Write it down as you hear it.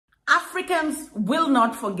Africans will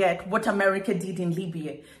not forget what America did in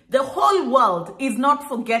Libya. The whole world is not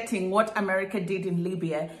forgetting what America did in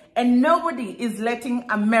Libya, and nobody is letting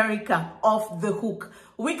America off the hook.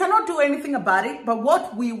 We cannot do anything about it, but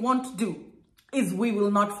what we want to do is we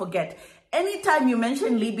will not forget. Anytime you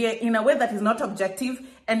mention Libya in a way that is not objective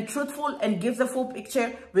and truthful and gives a full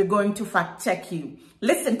picture, we're going to fact check you.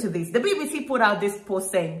 Listen to this. The BBC put out this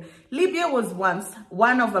post saying, Libya was once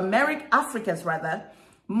one of Africa's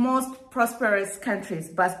most prosperous countries,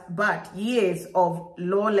 but years of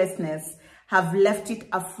lawlessness have left it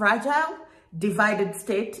a fragile, divided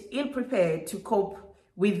state, ill-prepared to cope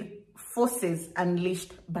with forces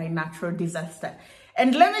unleashed by natural disaster.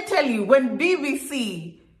 And let me tell you, when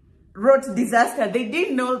BBC wrote disaster, they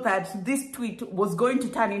didn't know that this tweet was going to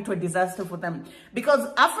turn into a disaster for them, because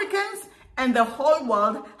Africans and the whole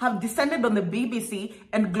world have descended on the BBC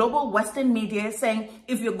and global Western media saying,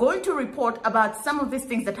 if you're going to report about some of these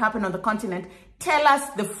things that happen on the continent, tell us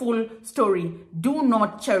the full story. Do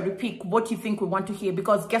not cherry pick what you think we want to hear,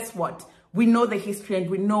 because guess what? We know the history and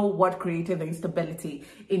we know what created the instability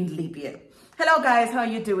in Libya. Hello guys, how are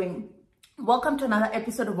you doing? Welcome to another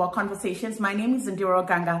episode of our conversations. My name is Ndiro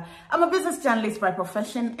Ganga. I'm a business journalist by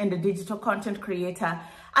profession and a digital content creator.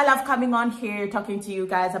 I love coming on here, talking to you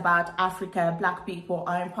guys about Africa, Black people,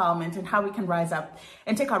 our empowerment, and how we can rise up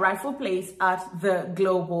and take our rightful place at the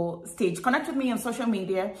global stage. Connect with me on social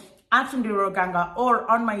media at Ndiro Ganga or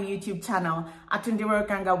on my YouTube channel at Ndiro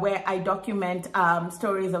Ganga, where I document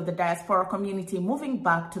stories of the diaspora community moving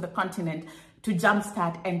back to the continent to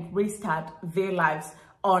jumpstart and restart their lives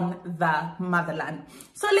on the motherland.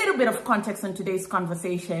 So a little bit of context on today's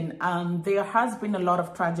conversation. There has been a lot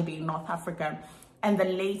of tragedy in North Africa, and the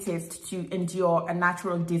latest to endure a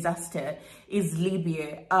natural disaster is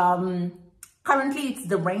Libya. Currently, it's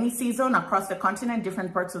the rainy season across the continent,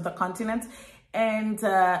 different parts of the continent. And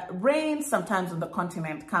rain sometimes on the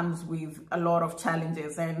continent comes with a lot of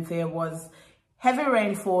challenges. And there was heavy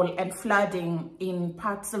rainfall and flooding in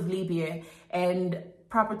parts of Libya, and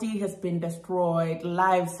property has been destroyed,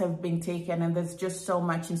 lives have been taken, and there's just so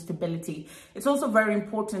much instability. It's also very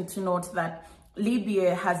important to note that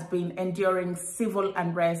Libya has been enduring civil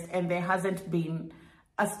unrest and there hasn't been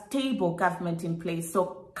a stable government in place.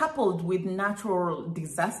 So coupled with natural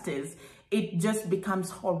disasters, it just becomes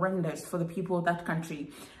horrendous for the people of that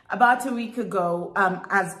country. About a week ago,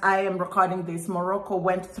 as I am recording this, Morocco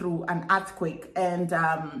went through an earthquake, and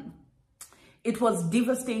it was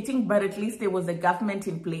devastating, but at least there was a government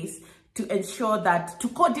in place to ensure that, to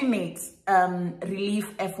coordinate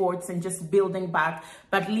relief efforts and just building back.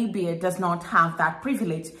 But Libya does not have that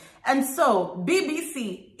privilege. And so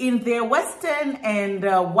BBC, in their Western and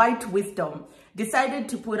white wisdom, decided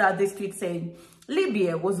to put out this tweet saying,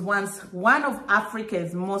 Libya was once one of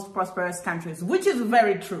Africa's most prosperous countries, which is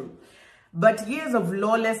very true. But years of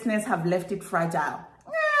lawlessness have left it fragile.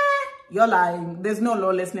 You're lying. There's no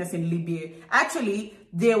lawlessness in Libya. Actually,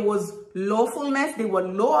 there was lawfulness. They were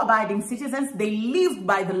law-abiding citizens. They lived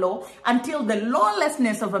by the law until the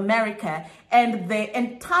lawlessness of America and the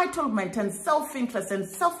entitlement and self-interest and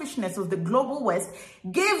selfishness of the global West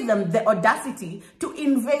gave them the audacity to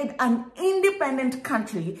invade an independent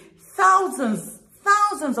country thousands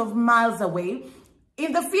of miles away,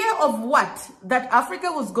 in the fear of what? That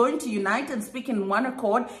Africa was going to unite and speak in one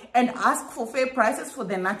accord and ask for fair prices for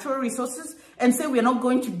their natural resources and say, we're not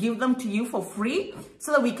going to give them to you for free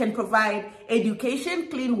so that we can provide education,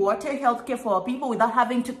 clean water, healthcare for our people without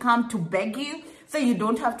having to come to beg you, so you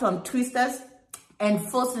don't have to untwist us and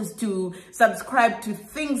force us to subscribe to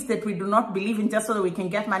things that we do not believe in just so that we can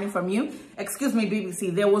get money from you. Excuse me,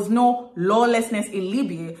 BBC, there was no lawlessness in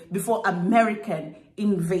Libya before American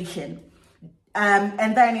invasion.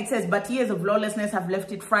 And then it says, but years of lawlessness have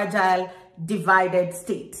left it fragile, divided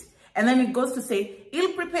state. And then it goes to say,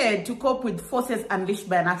 ill-prepared to cope with forces unleashed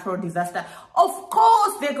by a natural disaster. Of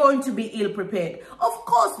course they're going to be ill-prepared. Of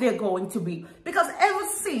course they're going to be. Because ever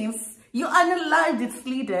since you unalived its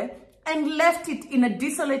leader and left it in a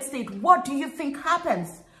desolate state, what do you think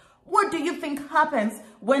happens? What do you think happens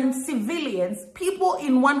when civilians, people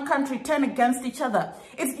in one country, turn against each other?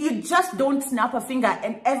 You just don't snap a finger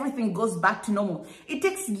and everything goes back to normal. It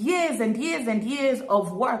takes years and years and years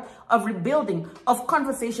of work, of rebuilding, of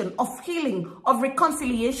conversation, of healing, of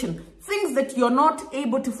reconciliation, things that you're not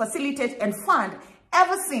able to facilitate and fund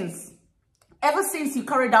ever since you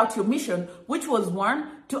carried out your mission, which was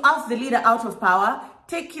one, to oust the leader out of power,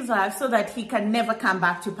 take his life so that he can never come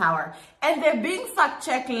back to power. And they're being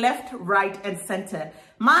fact-checked left, right, and center.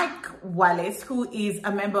 Mike Wallace, who is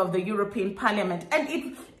a member of the European Parliament, and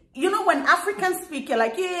you know, when Africans speak, you're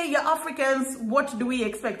like, yeah, you're Africans. What do we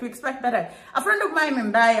expect? We expect better. A friend of mine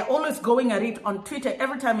and I are always going at it on Twitter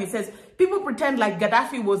every time he says, people pretend like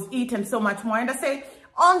Gaddafi was it and so much more. And I say,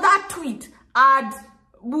 on that tweet, add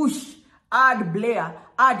Bush, add Blair,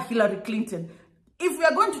 add Hillary Clinton. If we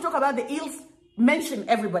are going to talk about the ills, mention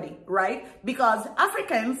everybody, right? Because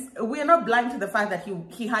Africans, we are not blind to the fact that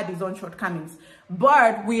he had his own shortcomings.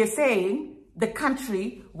 But we are saying the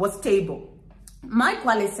country was stable. Mike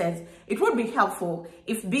Wallace says it would be helpful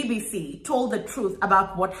if BBC told the truth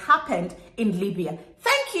about what happened in Libya.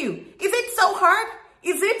 Thank you. Is it so hard?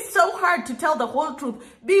 Is it so hard to tell the whole truth?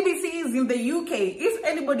 BBC is in the UK. If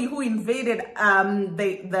anybody who invaded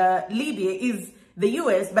the Libya is the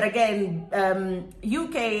US, but again,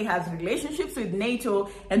 UK has relationships with NATO,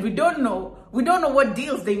 and we don't know what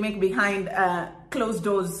deals they make behind closed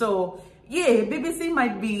doors. So yeah, BBC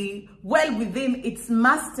might be well within its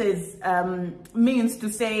master's means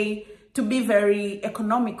to be very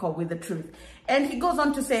economical with the truth. And he goes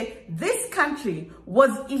on to say, this country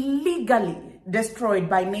was illegally destroyed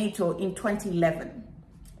by NATO in 2011.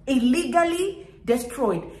 Illegally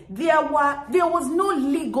destroyed. There was no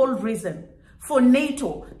legal reason for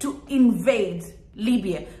NATO to invade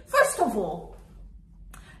Libya. First of all,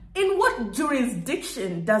 in what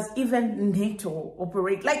jurisdiction does even NATO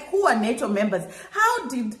operate? Like, who are NATO members? How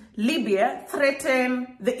did Libya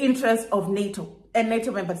threaten the interests of NATO and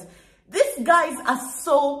NATO members? These guys are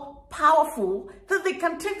so powerful that they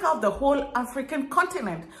can take out the whole African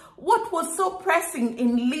continent. What was so pressing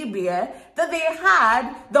in Libya that they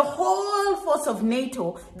had the whole force of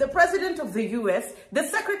NATO, the president of the US, the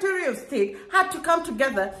secretary of state had to come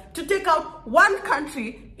together to take out one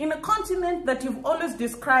country in a continent that you've always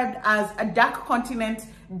described as a dark continent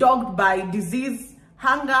dogged by disease,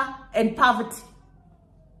 hunger, and poverty.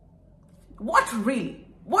 What really?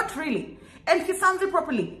 What really? And he sounds it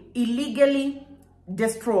properly, illegally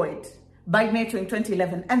destroyed by NATO in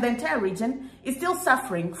 2011, and the entire region is still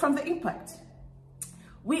suffering from the impact.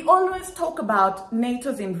 We always talk about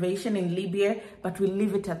NATO's invasion in Libya, but we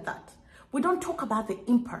leave it at that. We don't talk about the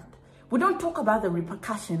impact. We don't talk about the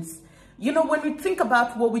repercussions. You know, when we think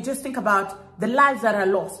about war, we just think about the lives that are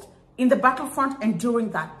lost in the battlefront and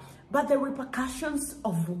during that. But the repercussions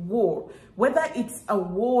of war, whether it's a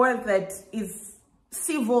war that is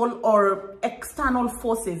civil or external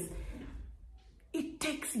forces, it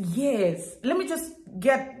takes years. Let me just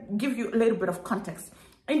give you a little bit of context.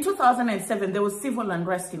 In 2007, there was civil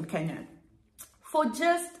unrest in Kenya for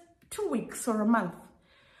just 2 weeks or a month.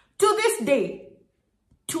 To this day,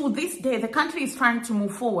 the country is trying to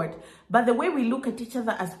move forward, but the way we look at each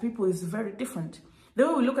other as people is very different. The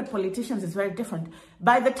way we look at politicians is very different.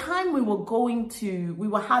 By the time we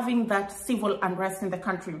were having that civil unrest in the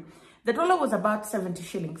country, the dollar was about 70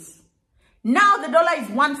 shillings. Now the dollar is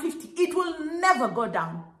 150. It will never go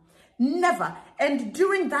down. Never. And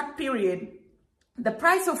during that period, the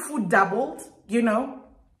price of food doubled, you know.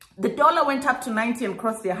 The dollar went up to 90 and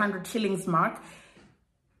crossed the 100 shillings mark.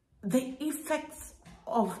 The effects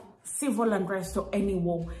of civil unrest or any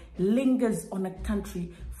war lingers on a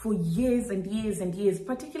country for years and years and years,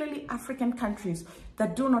 particularly African countries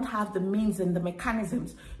that do not have the means and the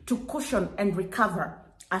mechanisms to cushion and recover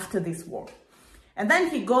after this war. And then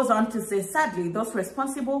he goes on to say, sadly, those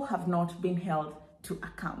responsible have not been held to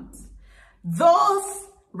account. Those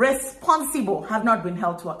responsible have not been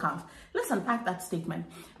held to account. Let's unpack that statement,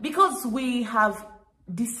 because we have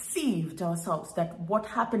deceived ourselves that what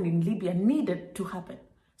happened in Libya needed to happen.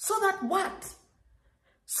 So that what?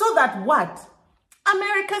 So that what?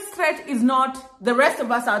 America's threat is not the rest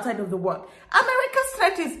of us outside of the world. America's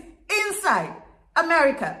threat is inside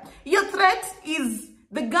America. Your threat is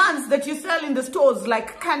the guns that you sell in the stores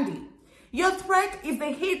like candy. Your threat is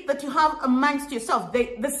the hate that you have amongst yourself,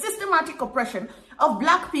 the systematic oppression of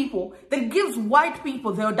Black people that gives white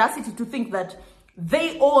people the audacity to think that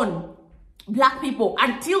they own Black people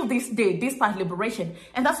until this day, despite liberation.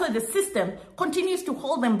 And that's why the system continues to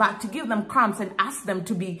hold them back, to give them crumbs and ask them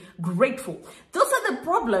to be grateful. Those are the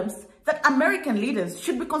problems that American leaders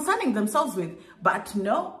should be concerning themselves with. But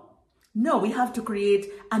no, we have to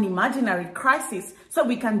create an imaginary crisis so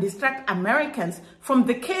we can distract Americans from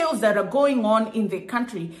the chaos that are going on in their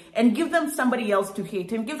country and give them somebody else to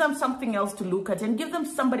hate and give them something else to look at and give them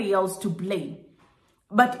somebody else to blame.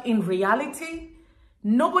 But in reality,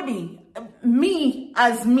 nobody, me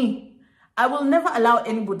as me, I will never allow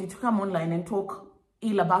anybody to come online and talk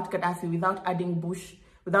ill about Gaddafi without adding Bush,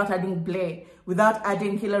 without adding Blair, without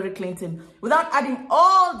adding Hillary Clinton, without adding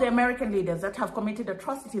all the American leaders that have committed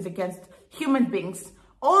atrocities against human beings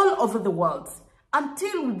all over the world.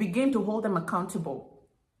 Until we begin to hold them accountable,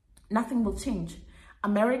 nothing will change.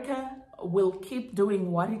 America will keep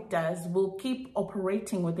doing what it does, will keep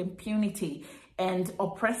operating with impunity and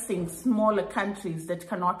oppressing smaller countries that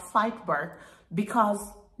cannot fight back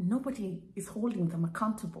because nobody is holding them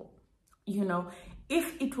accountable. You know,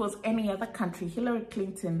 if it was any other country, Hillary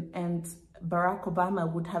Clinton and Barack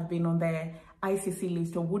Obama would have been on their ICC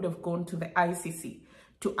list or would have gone to the ICC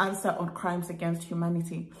to answer on crimes against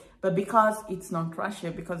humanity. But because it's not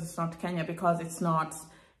Russia, because it's not Kenya, because it's not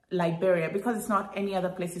Liberia, because it's not any other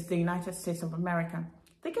place, it's the United States of America,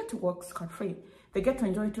 they get to work scot-free. They get to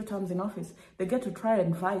enjoy 2 terms in office. They get to try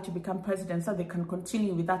and vie to become president so they can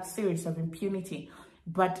continue with that series of impunity.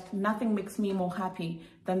 But nothing makes me more happy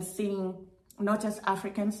than seeing not just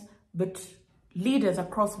Africans, but leaders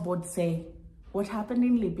across board say, what happened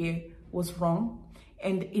in Libya was wrong.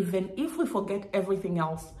 And even if we forget everything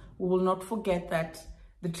else, we will not forget that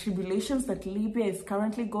the tribulations that Libya is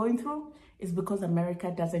currently going through is because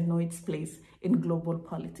America doesn't know its place in global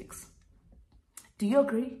politics. Do you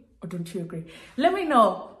agree or don't you agree? Let me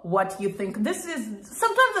know what you think. This is,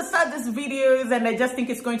 sometimes I start these videos and I just think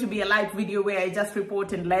it's going to be a light video where I just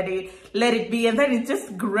report and let it be, and then it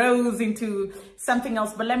just grows into something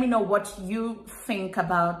else. But let me know what you think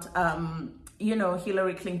about, you know,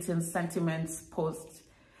 Hillary Clinton's sentiments post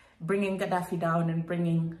bringing Gaddafi down and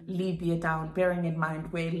bringing Libya down, bearing in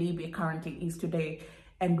mind where Libya currently is today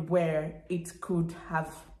and where it could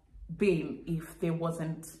have been if there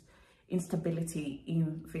wasn't instability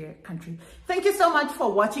in their country. Thank you so much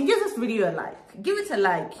for watching. Give this video a like. Give it a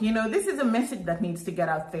like. You know, this is a message that needs to get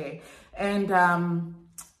out there. And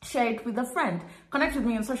share it with a friend. Connect with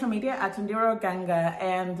me on social media at Ondiro Ganga,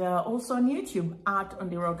 and also on YouTube at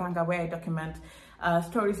Ondiro Ganga, where I document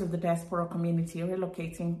stories of the diaspora community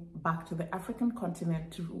relocating back to the African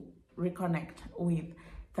continent to reconnect with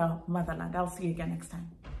the motherland. I'll see you again next time.